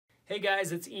Hey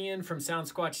guys, it's Ian from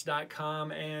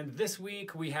Soundsquatch.com, and this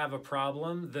week we have a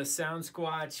problem. The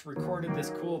Soundsquatch recorded this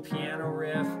cool piano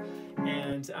riff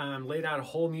and laid out a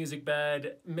whole music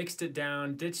bed, mixed it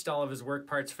down, ditched all of his work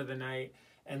parts for the night,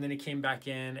 and then he came back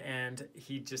in and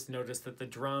he just noticed that the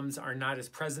drums are not as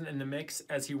present in the mix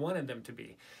as he wanted them to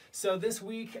be. So this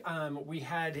week we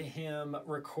had him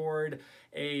record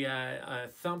a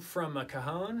thump from a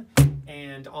Cajon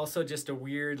and also just a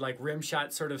weird like rim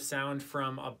shot sort of sound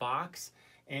from a box.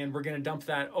 And we're going to dump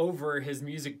that over his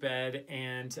music bed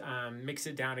and mix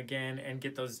it down again and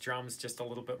get those drums just a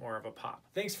little bit more of a pop.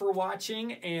 Thanks for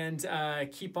watching, and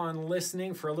keep on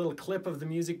listening for a little clip of the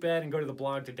music bed and go to the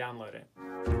blog to download it.